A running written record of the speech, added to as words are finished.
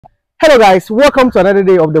Hello guys, welcome to another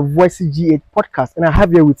day of the Voice G8 podcast, and I have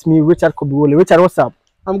here with me Richard Kobiwole. Richard, what's up?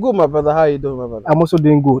 I'm good, my brother. How are you doing, my brother? I'm also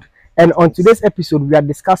doing good. And on today's episode, we are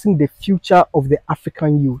discussing the future of the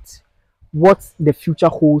African youth. What the future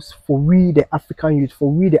holds for we, the African youth, for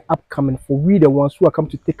we, the upcoming, for we, the ones who are come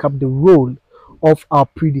to take up the role of our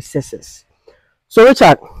predecessors. So,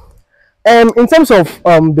 Richard, in terms of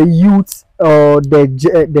the youth or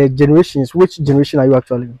the generations, which generation are you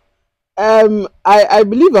actually? I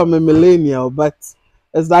believe I'm a millennial, but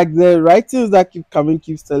it's like the writings that keep coming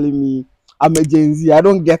keeps telling me I'm a Gen Z. I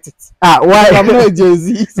don't get it. Why? I'm not a Gen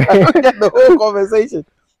Z, so I don't get the whole conversation.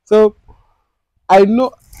 So I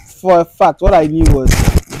know for a fact what I knew was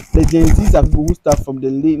the Gen Zs are people who start from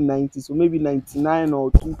the late 90s, so maybe 99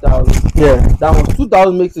 or 2000. Yeah. That was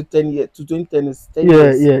 2000 makes it 10 years. To 2010 is 10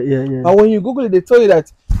 years. Yeah. But when you Google it, they tell you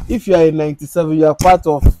that if you are in 97, you are part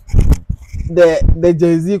of the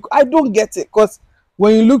Gen Z. I don't get it, because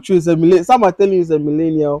when you look through, it's a millennial. Some are telling you it's a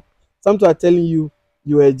millennial, some are telling you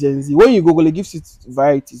are a Gen Z. When you Google it, gives it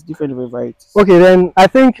varieties, different varieties. Okay, then I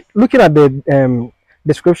think looking at the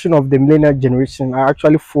description of the millennial generation, I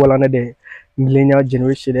actually fall under the millennial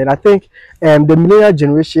generation, and I think the millennial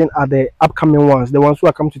generation are the upcoming ones, the ones who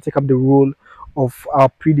are coming to take up the role of our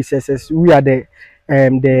predecessors. We are the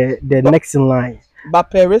next in line.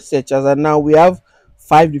 But per researchers, and now we have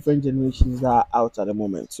 5 different generations that are out at the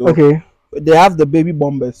moment. So okay, they have the baby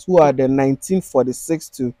boomers, who are the 1946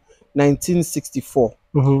 to 1964,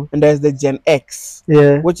 and there's the Gen X,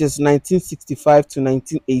 which is 1965 to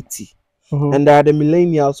 1980, and there are the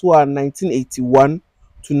millennials, who are 1981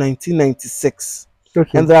 to 1996,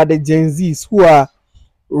 and there are the Gen Zs, who are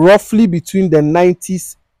roughly between the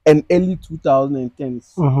 90s and early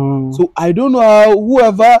 2010s. So I don't know how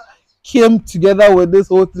whoever came together with this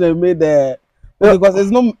whole thing and made the, because it's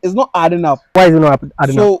not adding up. Why is it not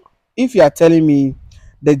adding up? So if you are telling me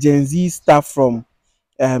the Gen Z start from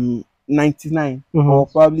 99 or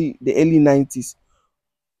probably the early 90s,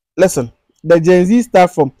 listen, the Gen Z start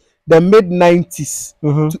from the mid 90s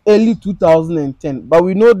to early 2010, but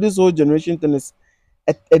we know this whole generation thing is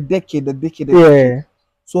a decade.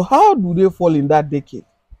 So how do they fall in that decade?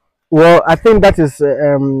 Well, I think that is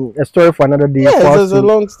a story for another day. Yes, it's a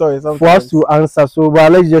long story for us to answer. So,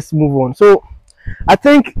 but let's just move on. So, I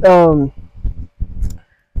think we,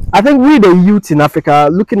 the youth in Africa,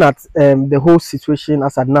 looking at the whole situation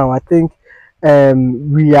as at now, I think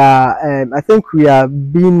we are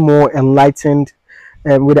being more enlightened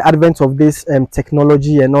with the advent of this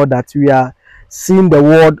technology and all that. We are seeing the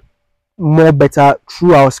world more better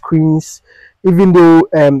through our screens, even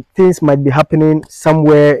though things might be happening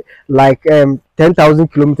somewhere like 10,000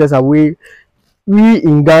 kilometers away. We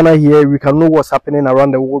in Ghana here, we can know what's happening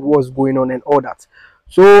around the world, what's going on and all that.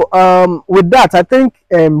 So with that, I think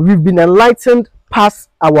we've been enlightened past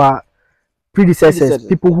our predecessors,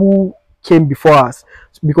 people who came before us,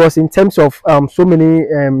 because in terms of so many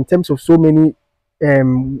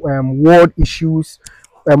world issues,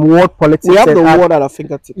 world politics, we have the world at our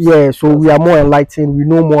fingertips. Yeah, so we are more enlightened. We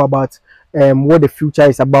know more about what the future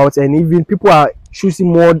is about, and even people are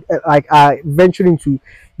choosing more venturing into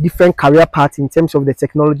different career paths in terms of the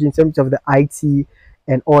technology, in terms of the IT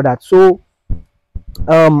and all that. So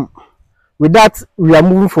with that, we are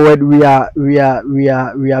moving forward. We are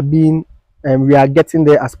getting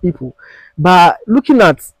there as people. But looking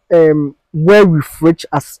at where we've reached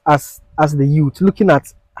as the youth, looking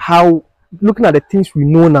at the things we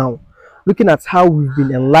know now, looking at how we've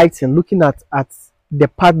been enlightened, looking at the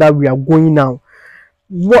path that we are going now,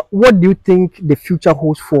 what do you think the future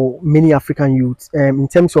holds for many African youths in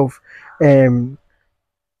terms of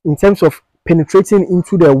penetrating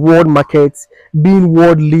into the world market, being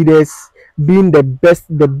world leaders, being the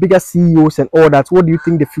biggest CEOs and all that? What do you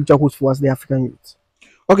think the future holds for us, the African youths?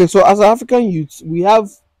 Okay, so as African youths, we have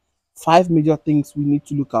 5 major things we need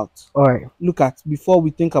to look at before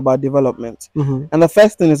we think about development. And the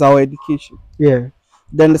first thing is our education. Yeah.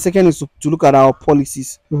 Then the second is to look at our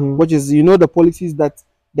policies, which is, the policies that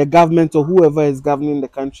the government or whoever is governing the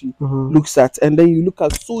country looks at. And then you look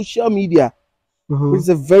at social media, which is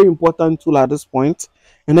a very important tool at this point.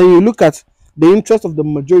 And then you look at the interest of the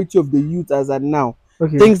majority of the youth as at now,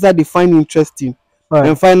 things that they find interesting.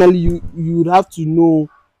 And finally, you would have to know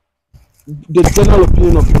the general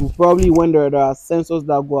opinion of people, probably when there are sensors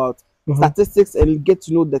that go out, statistics, and get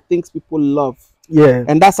to know the things people love. Yeah.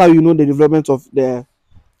 And that's how you know the development of the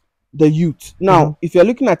youth. Now, if you're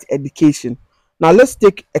looking at education, now let's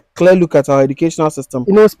take a clear look at our educational system.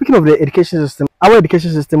 Speaking of the education system, our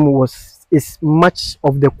education system is much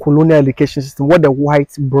of the colonial education system, what the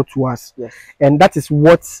whites brought to us. Yes. And that is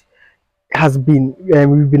what has been,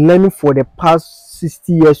 we've been learning for the past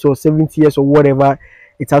 60 years or 70 years or whatever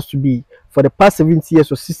it has to be. For the past 70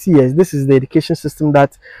 years or 60 years, this is the education system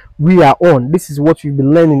that we are on. This is what we've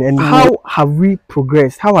been learning. And how have we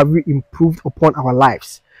progressed? How have we improved upon our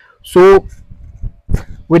lives? So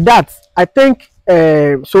with that, I think,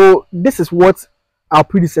 so this is what our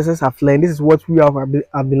predecessors have learned. This is what we have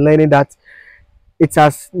been learning, that it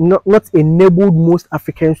has not enabled most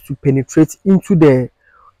Africans to penetrate into the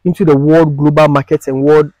world global markets and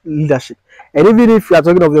world leadership. And even if you are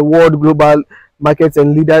talking of the world global markets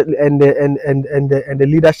and the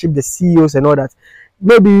leadership, the CEOs and all that,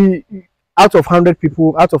 maybe out of 100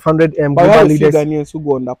 people, out of 100 global leaders, Ghanaians who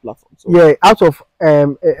go on that platform. So. Yeah, out of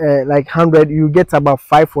like 100, you get about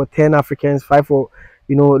 5 or 10 Africans, 5 or,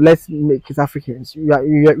 you know, let's make it Africans. We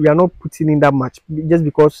are not putting in that much, just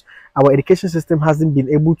because our education system hasn't been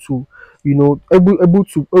able to, you know, able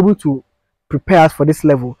to prepare us for this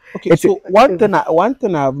level. Okay, so one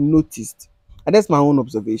thing I've noticed, and that's my own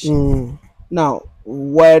observation. Now,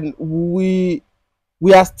 when we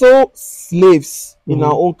are still slaves in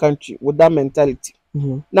our own country with that mentality.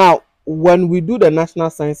 Now, when we do the National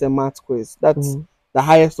Science and Maths quiz, that's the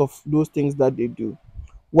highest of those things that they do.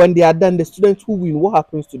 When they are done, the students who win, what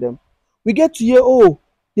happens to them? We get to hear, oh,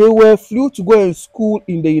 they flew to go in school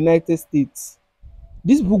in the United States.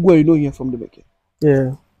 These people go, you know, here from the beginning.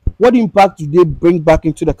 Yeah. What impact do they bring back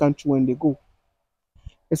into the country when they go?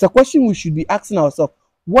 It's a question we should be asking ourselves.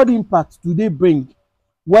 What impact do they bring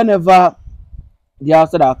whenever they are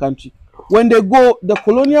outside our country? When they go, the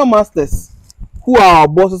colonial masters, who are our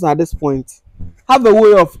bosses at this point, have a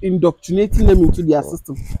way of indoctrinating them into their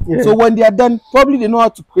system. Yeah. So when they are done, probably they know how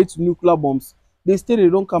to create nuclear bombs. They stay, they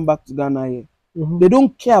don't come back to Ghana here. They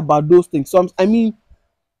don't care about those things. So I mean,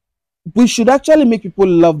 we should actually make people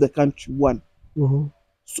love the country, one.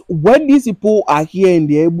 So when these people are here and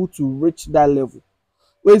they're able to reach that level,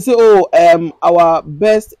 we say, oh, our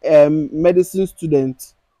best medicine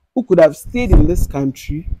student who could have stayed in this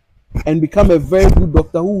country and become a very good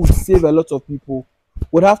doctor who would save a lot of people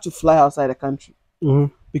would have to fly outside the country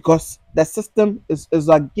because the system is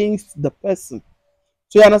against the person.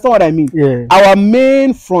 So you understand what I mean? Yeah. Our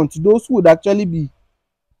main front, those who would actually be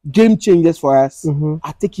game changers for us,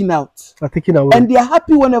 are taken out. And they are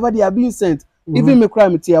happy whenever they are being sent. Even me cry,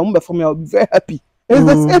 I'll be very happy. It's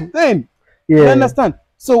the same thing. Yeah. You understand?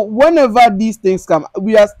 So whenever these things come,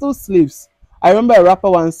 we are still slaves. I remember a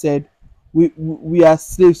rapper once said, we are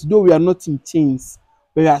slaves, though we are not in chains,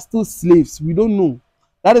 but we are still slaves. We don't know.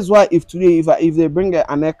 That is why if today, if they bring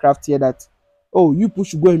an aircraft here that, oh, you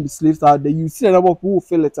push go and be slaves out there, you see a number of people who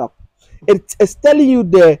fill it up. It's telling you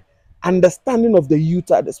the understanding of the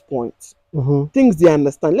youth at this point. Things they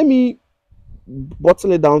understand. Let me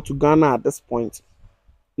bottle it down to Ghana at this point.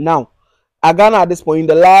 Now, Ghana at this point, in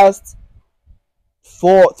the last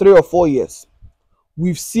 3 or 4 years,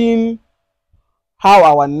 we've seen how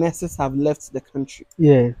our nurses have left the country.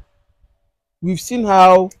 Yeah. We've seen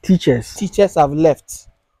how teachers have left.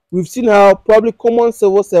 We've seen how probably common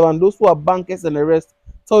civil servants, those who are bankers and the rest,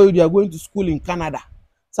 tell you they are going to school in Canada.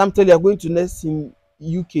 Some tell you they are going to nurse in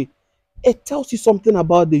UK. It tells you something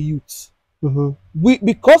about the youth.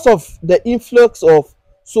 Because of the influx of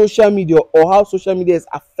social media, or how social media is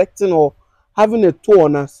affecting or having a toll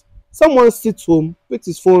on us, someone sits home, picks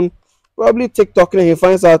his phone, probably TikTok, and he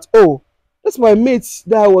finds out, oh, that's my mate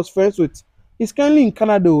that I was friends with. He's currently in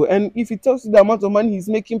Canada, and if he tells you the amount of money he's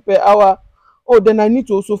making per hour, oh, then I need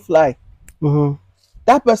to also fly.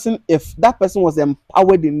 That person, if that person was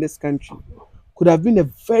empowered in this country, could have been a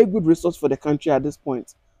very good resource for the country at this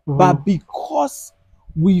point. But because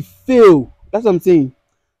we fail, that's what I'm saying,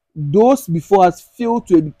 those before us fail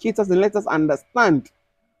to educate us and let us understand.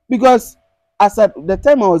 Because as at the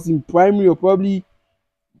time I was in primary or probably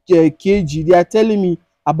KG, they are telling me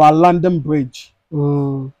about London Bridge.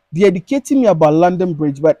 They're educating me about London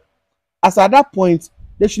Bridge, but as at that point,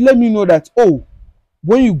 they should let me know that, oh,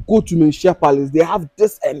 when you go to Menchia Palace, they have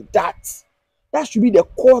this and that. That should be the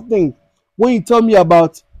core thing. When you tell me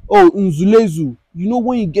about, oh, Nzulezu, you know,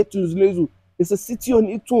 when you get to Nzulezu, it's a city on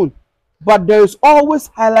its own. But there is always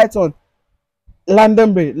highlight on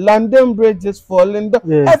London Bridge. London Bridge is falling down.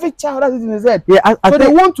 Yeah. Every child has it in his head. Yeah, I think, they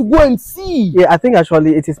want to go and see. Yeah, I think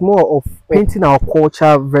actually it is more of painting our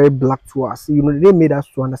culture very black to us. You know, they made us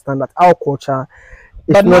to understand that our culture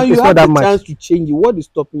is but not, now you have the chance to change it. What is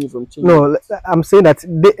stopping you from changing? No, I'm saying that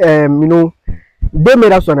they, you know, they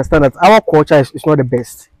made us to understand that our culture is not the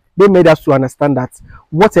best. They made us to understand that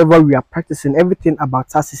whatever we are practicing, everything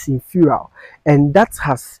about us is inferior, and that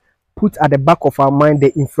has put at the back of our mind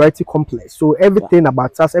the inferiority complex. So everything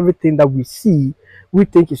about us, everything that we see, we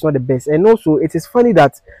think it's not the best. And also, it is funny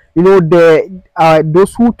that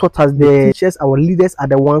those who taught us, the teachers, our leaders, are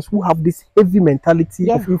the ones who have this heavy mentality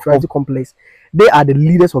of inferiority complex. They are the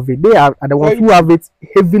leaders of it. They are the ones who have it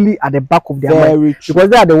heavily at the back of their mind, because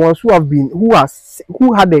they are the ones who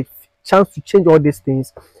had the chance to change all these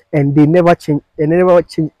things, and they never change. And they never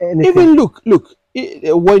change anything. Even look,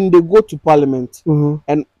 when they go to parliament,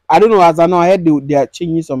 and I don't know, as I know, I heard they are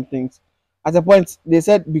changing some things. At a point, they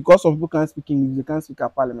said because some people can't speak English, they can't speak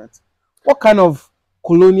at parliament. What kind of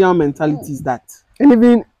colonial mentality is that? And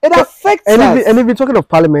even it affects us. And even talking of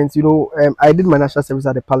parliament, I did my national service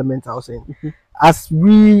at the parliament house, and as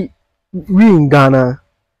we in Ghana,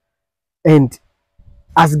 and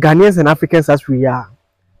as Ghanaians and Africans as we are,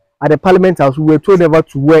 at the parliament house, we were told never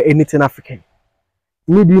to wear anything African.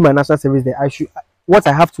 Me doing my national service there, what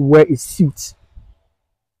I have to wear is suits.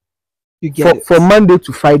 You get it. From Monday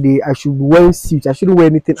to Friday, I should be wearing suits. I shouldn't wear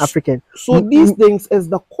anything African. So these things is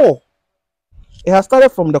the core. It has started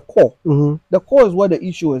from the core. The core is what the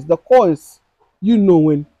issue is. The core is,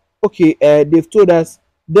 when they've told us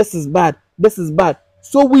this is bad, this is bad.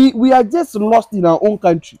 So we are just lost in our own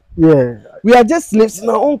country. Yeah. We are just slaves in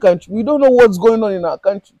our own country. We don't know what's going on in our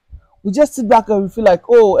country. We just sit back and we feel like,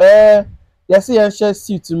 they say I share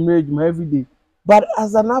suits in marriage every day. But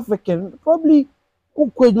as an African, probably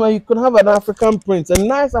you can have an African print, a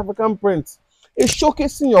nice African print. It's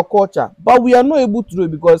showcasing your culture. But we are not able to do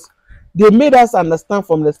it because they made us understand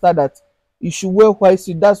from the start that you should wear white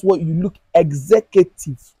suit. That's what you look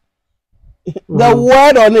executive. The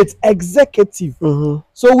word on it, executive.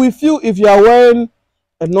 So we feel if you are wearing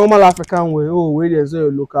a normal African way, there's a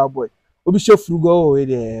local boy. It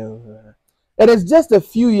is just a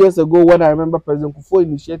few years ago when I remember President Kufuor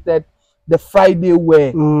initiated the Friday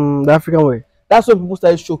wear. The African way. That's when people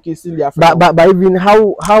started showcasing the African. But even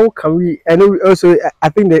how can we? I know also I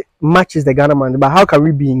think the match is the Ghana month. But how can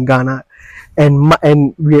we be in Ghana,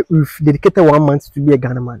 and we've dedicated 1 month to be a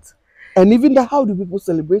Ghana month? And even how do people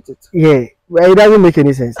celebrate it? Yeah, well, it doesn't make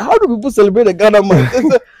any sense. How do people celebrate the Ghana month?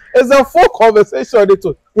 It's a full conversation on it.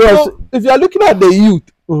 Yeah, so if you are looking at the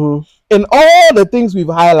youth and all the things we've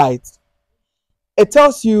highlighted, it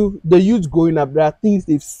tells you the youth growing up. There are things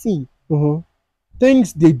they've seen,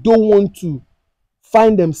 things they don't want to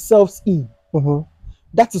find themselves in.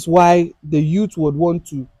 That is why the youth would want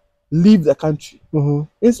to leave the country.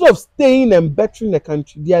 Instead of staying and bettering the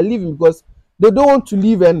country, they are leaving because they don't want to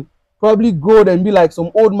leave and probably go and be like some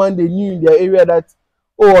old man they knew in their area that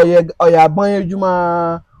or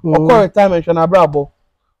time and Shanabrabo.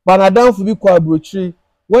 But I don't feel quite brochuri.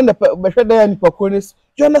 When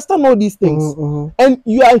you understand all these things, and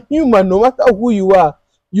you are human. No matter who you are,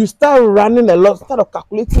 you start running a lot, start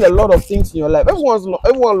calculating a lot of things in your life.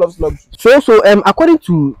 Everyone loves luxury. So according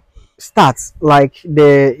to stats, like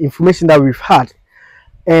the information that we've had,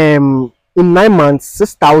 in 9 months,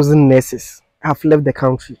 6,000 nurses have left the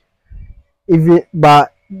country.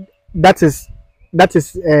 But that is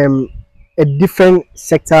a different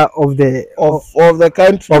sector of the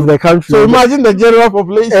country. So imagine the general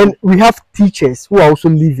population. And we have teachers who are also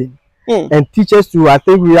leaving, and teachers too. I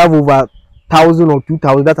think we have over 1,000 or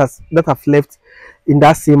 2,000 that have left in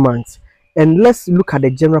that same month. And let's look at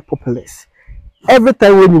the general populace. Every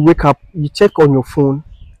time when you wake up, you check on your phone.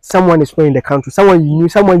 Someone is in the country. Someone you knew.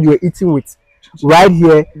 Someone you were eating with. Right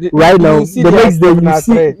here, right now. The next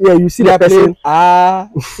day, you see the person. And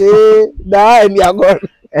they are gone.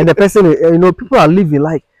 And the person, people are living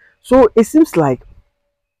like. So it seems like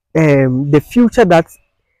the future that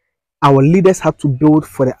our leaders have to build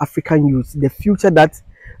for the African youth, the future that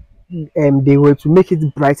they were to make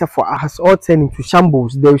it brighter for us, all turn into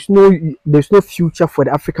shambles. There's no future for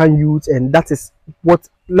the African youth, and that is what.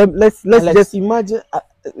 Let's just imagine.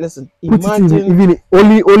 Listen, imagine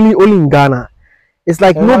only in Ghana. It's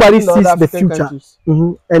like nobody sees the future.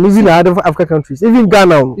 And even the other African countries, even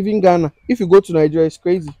Ghana. If you go to Nigeria, it's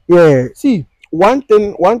crazy. Yeah. See, one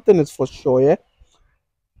thing is for sure. Yeah,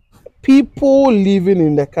 people living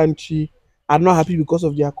in the country are not happy because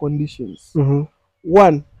of their conditions.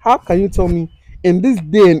 One, how can you tell me in this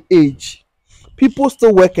day and age, people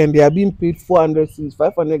still work and they are being paid 400 cedis,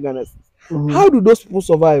 500 Ghana cedis? How do those people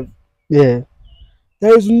survive? Yeah,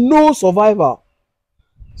 there is no survival.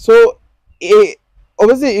 So,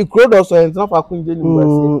 obviously, it could also end up of course.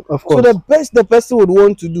 So the best the person would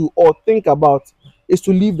want to do or think about is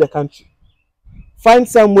to leave the country, find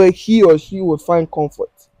somewhere he or she would find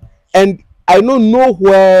comfort. And I know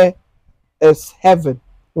nowhere is heaven,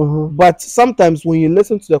 but sometimes when you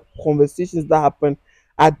listen to the conversations that happen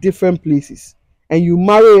at different places and you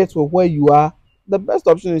marry it with where you are, the best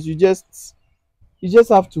option is you just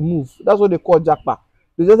have to move. That's what they call jackpot.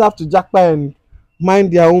 You just have to jackpot and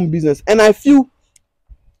mind their own business. And I feel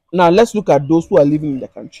now let's look at those who are living in the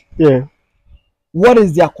country. Yeah. What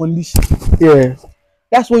is their condition? Yeah.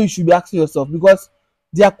 That's what you should be asking yourself, because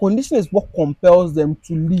their condition is what compels them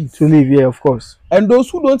to leave. To leave, yeah, of course. And those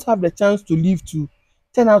who don't have the chance to leave to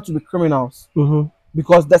turn out to be criminals,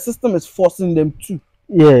 because the system is forcing them to.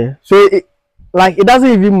 Yeah. So it doesn't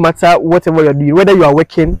even matter whatever you're doing, whether you are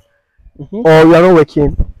working or you are not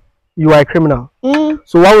working, you are a criminal.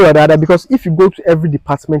 So one way or the other, because if you go to every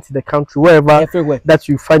department in the country, everywhere that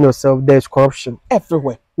you find yourself, there's corruption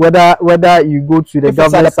everywhere. Whether you go to the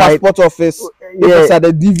government side, passport office, if it's at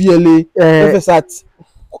the DVLA, if it's at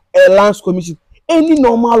a lands commission, any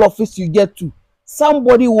normal office you get to,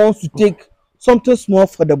 somebody wants to take something small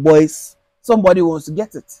for the boys. Somebody wants to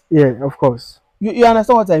get it. Yeah, of course. You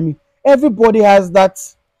understand what I mean? Everybody has that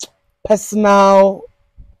personal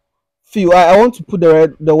feel. I want to put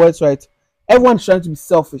the words right. Everyone's trying to be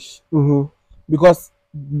selfish because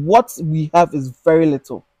what we have is very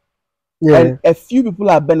little. Yeah. And a few people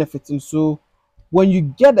are benefiting. So when you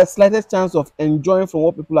get the slightest chance of enjoying from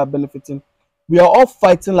what people are benefiting, we are all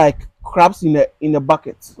fighting like crabs in a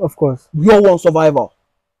bucket. Of course. We all want survival.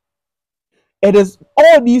 It is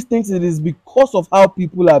all these things. It is because of how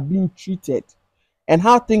people are being treated and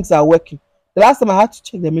how things are working. The last time I had to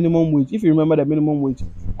check the minimum wage, if you remember the minimum wage,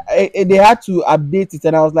 they had to update it,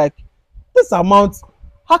 and I was like, this amount,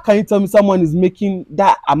 how can you tell me someone is making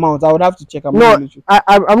that amount? I would have to check. I'm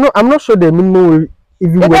not sure the minimum wage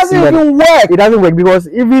even works. It doesn't even work. It doesn't work, because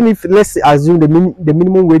even if, let's assume the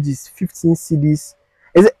minimum wage is 15 cedis,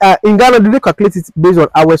 is it, in Ghana, do they calculate it based on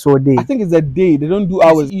hours or day? I think it's a day. They don't do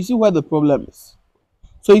hours. You see where the problem is.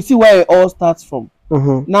 So you see where it all starts from.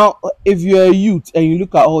 Now, if you're a youth and you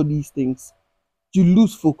look at all these things, you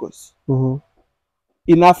lose focus.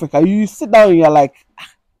 In Africa, you sit down and you're like,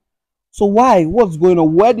 so why? What's going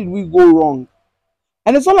on? Where did we go wrong?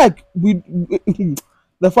 And it's not like it's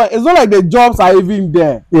not like the jobs are even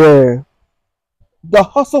there. Yeah. The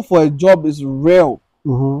hustle for a job is real.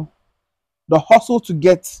 The hustle to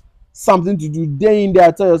get something to do day in,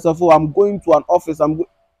 day, tell yourself, oh, I'm going to an office.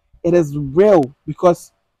 It is real,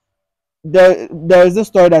 because there is a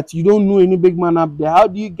story that you don't know any big man up there. How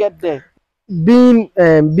do you get there? Being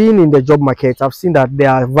in the job market, I've seen that there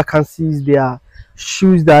are vacancies, there are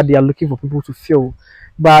shoes that they are looking for people to fill,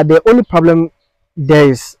 but the only problem there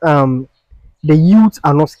is the youth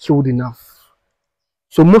are not skilled enough,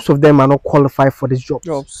 so most of them are not qualified for these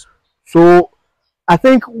jobs. So I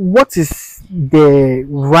think what is the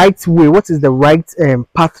right way, what is the right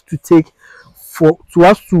path to take to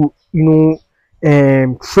us to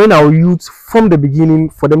train our youth from the beginning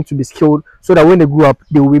for them to be skilled, so that when they grow up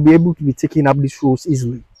they will be able to be taking up these roles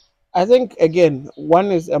easily? I think again,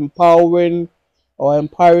 one is empowering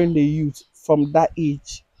the youth from that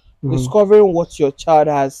age, discovering what your child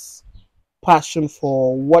has passion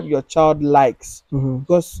for, what your child likes,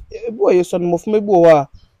 because boy, son of maybe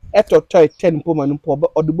after 10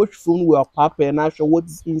 or the bush phone will pop and I show what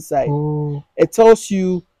is inside. It tells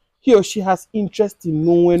you he or she has interest in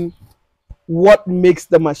knowing what makes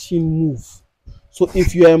the machine move. So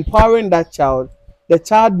if you're empowering that child, the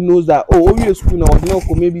child knows that, oh, obviously school now, not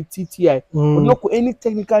maybe TTI, or not any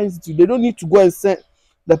technical institute. They don't need to go and send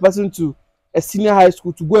the person to a senior high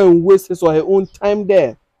school to go and waste his or her own time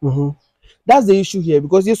there. That's the issue here,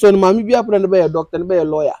 because yes, so maybe I put a doctor and be a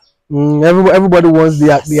lawyer. Everybody wants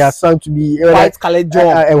their son to be a white collar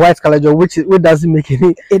job, which doesn't make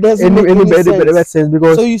any sense.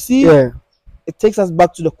 Because so you see, it takes us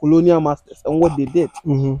back to the colonial masters and what they did.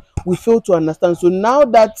 We fail to understand. So now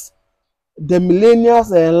that the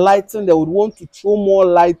millennials are enlightened, they would want to throw more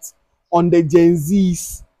light on the Gen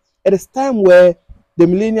Zs. It is time where the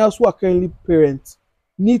millennials who are currently parents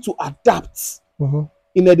need to adapt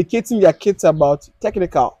in educating their kids about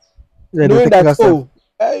technical. Knowing that,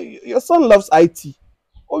 your son loves IT.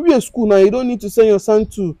 Or you're in school now, you don't need to send your son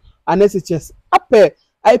to an SHS.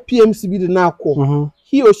 IPMCB the now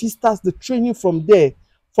he or she starts the training from there.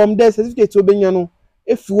 From there, certificate to Benyano.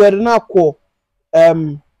 If you were now call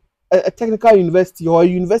a technical university or a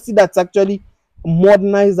university that's actually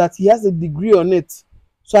modernized, that he has a degree on it.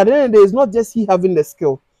 So at the end of the day, it's not just he having the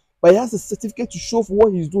skill, but he has a certificate to show for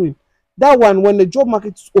what he's doing. That one, when the job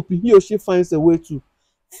market is open, he or she finds a way to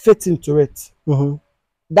fit into it.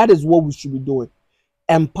 That is what we should be doing,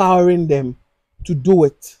 empowering them to do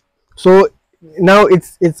it. So now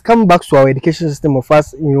it's come back to our education system of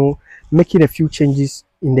us, making a few changes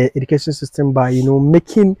in the education system by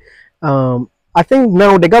making I think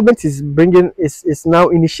now the government is now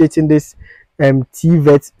initiating this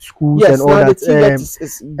TVET schools and all that.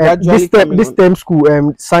 This STEM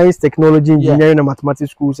school, science, technology, engineering, and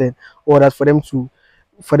mathematics schools and all that for them to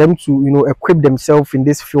equip themselves in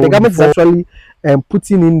this field. The government is actually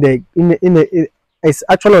putting in it's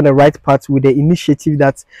actually on the right path with the initiative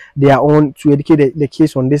that they are on to educate the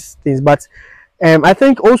kids on these things. But I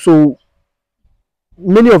think also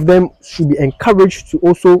many of them should be encouraged to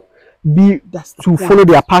also follow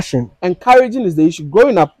their passion. Encouraging is the issue.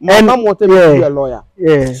 Growing up, my mom wanted me to be a lawyer.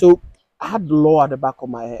 Yeah. So I had law at the back of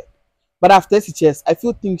my head. But after SHS, I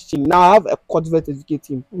feel things change. Now I have a cultivated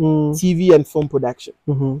educating TV and film production.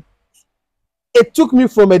 It took me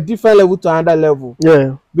from a different level to another level.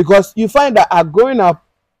 Yeah. Because you find that growing up,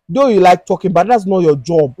 though you like talking, but that's not your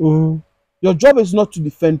job. Your job is not to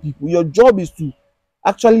defend people. Your job is to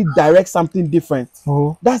actually direct something different.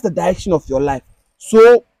 That's the direction of your life.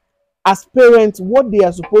 So, as parents, what they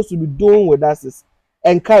are supposed to be doing with us is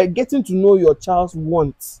getting to know your child's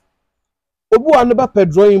wants. Obu never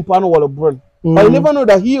pedroing Pano Wallabron. But you never know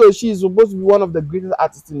that he or she is supposed to be one of the greatest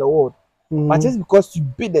artists in the world. But just because you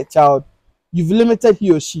beat the child, you've limited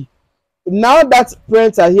he or she. Now that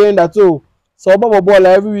parents are hearing that, oh, so ball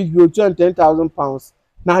every week you earn £10,000.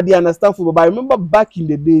 Now they understand football. But I remember back in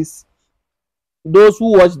the days, those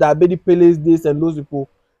who watched the Abedi Pele's days and those people,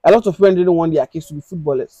 a lot of parents didn't want their kids to be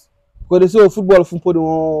footballers. Because they say, oh, football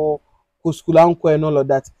school and all of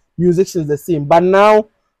that. Musicians the same. But now,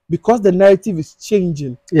 because the narrative is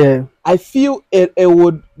changing, I feel it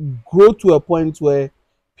would grow to a point where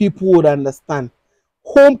people would understand.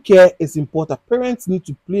 Home care is important. Parents need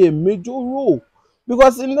to play a major role.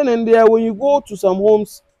 Because in the end there, when you go to some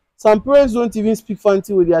homes, some parents don't even speak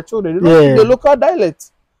fancy with their children. They don't speak the local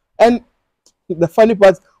dialect. And the funny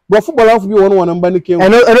part, but football have to be one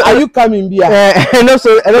are you coming here? And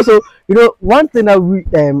also, one thing that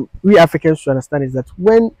we Africans should understand is that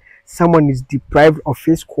when someone is deprived of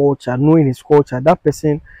his culture, knowing his culture, that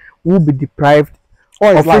person will be deprived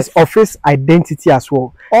of his identity as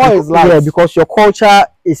well. Because your culture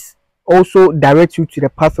is also direct you to the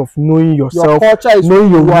path of knowing yourself,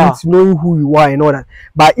 knowing your roots, knowing who you are and all that.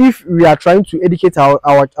 But if we are trying to educate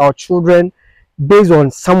our children based on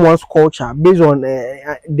someone's culture, based on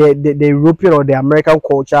the European or the American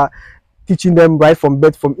culture, teaching them right from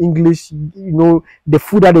birth from English, the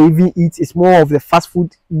food that they even eat is more of the fast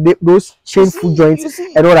food, those chain food joints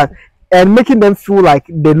and all that. And making them feel like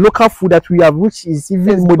the local food that we have, which is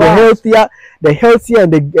even more the healthier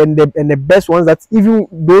and the best ones, that even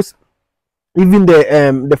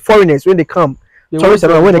the foreigners when they come, tourists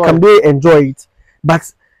when they come, they enjoy it.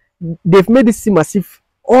 But they've made it seem as if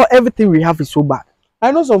everything we have is so bad.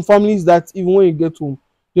 I know some families that even when you get home,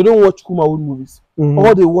 they don't watch Kumawood movies.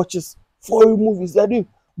 All they watch is foreign movies. They're doing.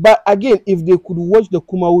 But again, if they could watch the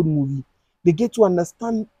Kumawood movie, they get to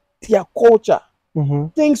understand their culture.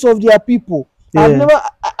 Things of their people.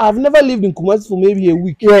 I've never lived in Kumasi for maybe a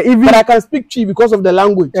week. But I can speak Chi because of the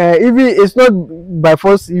language. Even it's not by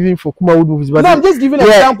force even for Kumawood movies. But I'm just giving an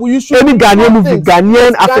example. You should any Ghanaian movie,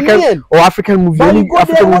 African or African movie. But you go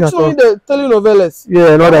there watching the telenovelas.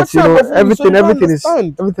 And all that.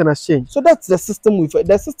 Everything has changed. So that's the system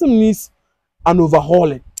the system needs an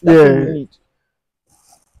overhauling. That's what we need.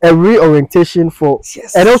 A reorientation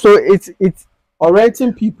and also it's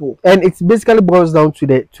orienting people, and it basically boils down to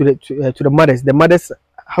the mothers. The mothers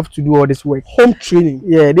have to do all this work. Home training.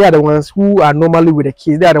 They are the ones who are normally with the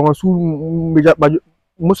kids. They are the ones who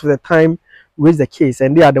most of the time raise the kids,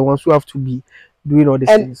 and they are the ones who have to be doing all these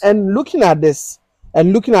things. And looking at this,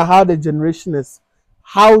 and looking at how the generation is,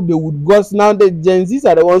 how they would go. Now the Gen Zs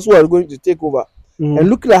are the ones who are going to take over, and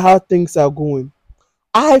looking at how things are going.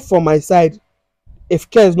 From my side, if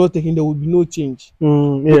care is not taken, there will be no change.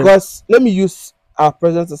 Because let me use our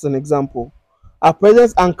president as an example. Our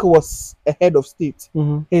president's uncle was a head of state.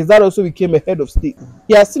 His dad also became a head of state.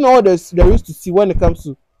 He has seen all there is to see when it comes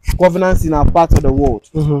to governance in our part of the world.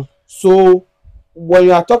 So when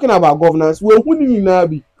you are talking about governance, we're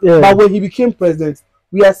but when he became president,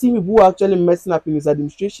 we are seeing people who are actually messing up in his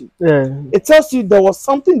administration. It tells you there was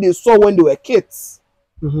something they saw when they were kids.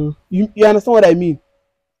 You understand what I mean?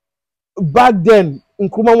 Back then in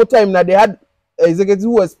Kumamoto time, now they had executives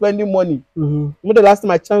who were spending money. Remember the last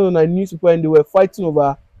time I channeled on a newspaper and they were fighting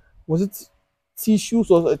over, was it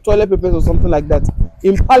tissues or toilet papers or something like that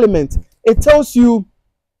in Parliament? It tells you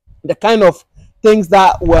the kind of things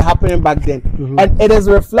that were happening back then, and it is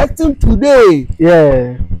reflecting today.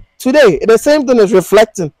 Today the same thing is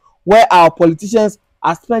reflecting where our politicians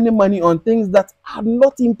are spending money on things that are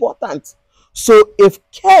not important. So if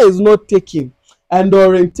care is not taken and the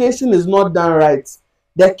orientation is not done right,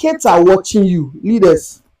 the kids are watching you,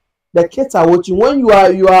 leaders. The kids are watching. When you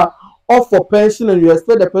are off for pension and you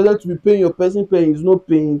expect the president to be paying your pension pay and he's not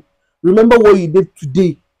paying, remember what you did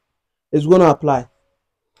today is going to apply.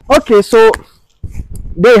 Okay, so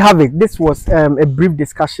there you have it. This was a brief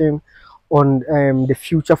discussion on the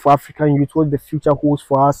future for African youth, what the future holds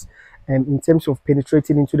for us in terms of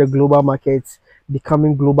penetrating into the global markets,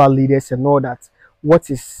 becoming global leaders and all that. What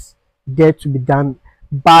is there to be done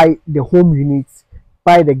by the home units,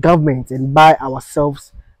 by the government, and by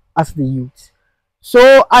ourselves as the youth.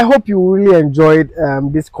 So I hope you really enjoyed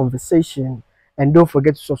this conversation, and don't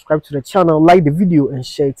forget to subscribe to the channel, like the video, and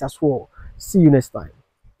share it as well. See you next time.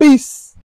 Peace.